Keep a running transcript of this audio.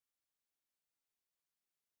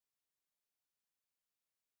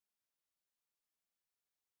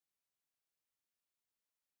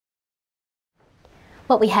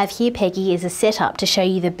What we have here, Peggy, is a setup to show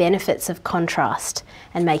you the benefits of contrast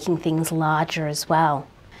and making things larger as well.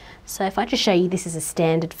 So if I just show you, this is a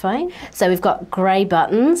standard phone. So we've got grey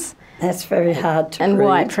buttons. That's very hard to and read.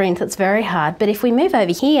 White print, that's very hard. But if we move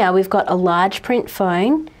over here, we've got a large print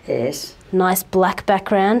phone. Yes. Nice black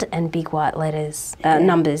background and big white letters,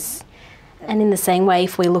 numbers. And in the same way,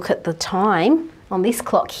 if we look at the time on this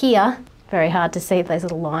clock here, very hard to see those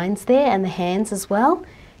little lines there and the hands as well,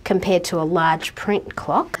 compared to a large print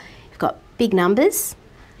clock. You've got big numbers.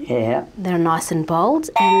 Yeah. They're nice and bold.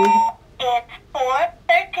 And it's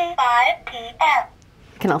 4:35 p.m. I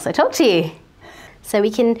can also talk to you. So we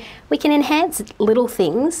can enhance little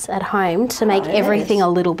things at home to make everything a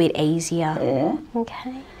little bit easier. Yeah.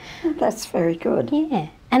 Okay. That's very good. Yeah.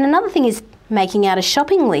 And another thing is making out a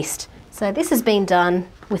shopping list. So this has been done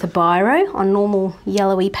with a biro on normal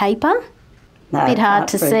yellowy paper. No, A bit hard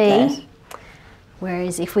to see. that.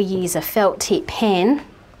 Whereas if we use a felt tip pen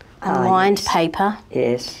on lined paper,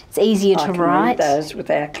 Yes. it's easier I to can write. read those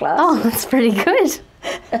with our class. Oh, that's pretty good.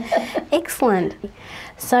 Excellent.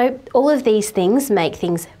 So all of these things make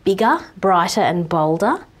things bigger, brighter and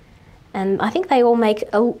bolder. And I think they all make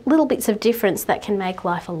little bits of difference that can make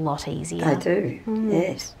life a lot easier. They do,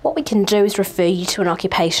 yes. What we can do is refer you to an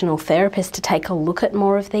occupational therapist to take a look at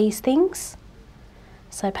more of these things.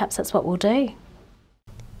 So perhaps that's what we'll do.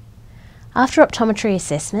 After optometry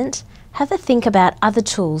assessment, have a think about other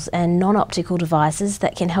tools and non-optical devices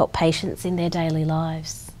that can help patients in their daily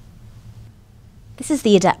lives. This is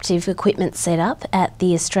the adaptive equipment setup at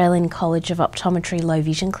the Australian College of Optometry Low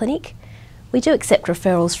Vision Clinic. We do accept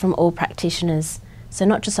referrals from all practitioners, so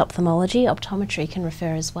not just ophthalmology, optometry can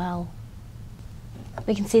refer as well.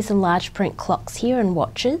 We can see some large print clocks here and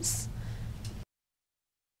watches.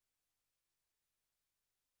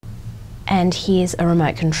 And here's a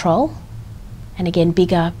remote control. And again,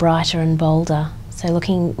 bigger, brighter and bolder. So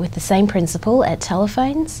looking with the same principle at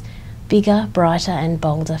telephones, bigger, brighter and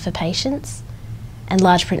bolder for patients. And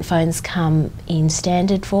large print phones come in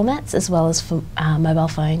standard formats as well as for mobile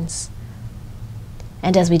phones.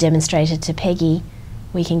 And as we demonstrated to Peggy,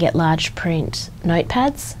 we can get large print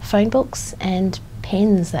notepads, phone books and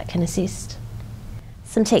pens that can assist.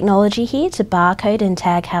 Some technology here to barcode and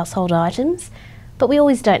tag household items, but we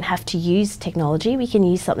always don't have to use technology. We can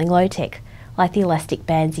use something low-tech, like the elastic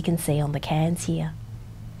bands you can see on the cans here.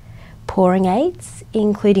 Pouring aids,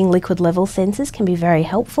 including liquid level sensors, can be very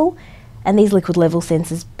helpful, and these liquid level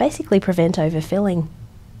sensors basically prevent overfilling.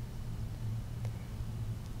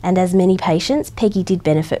 And as many patients, Peggy did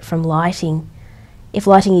benefit from lighting. If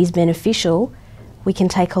lighting is beneficial, we can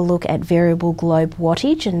take a look at variable globe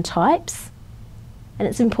wattage and types. And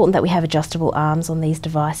it's important that we have adjustable arms on these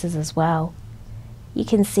devices as well. You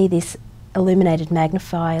can see this illuminated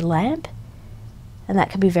magnifier lamp, and that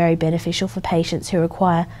can be very beneficial for patients who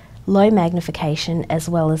require low magnification as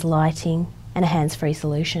well as lighting and a hands-free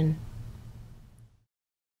solution.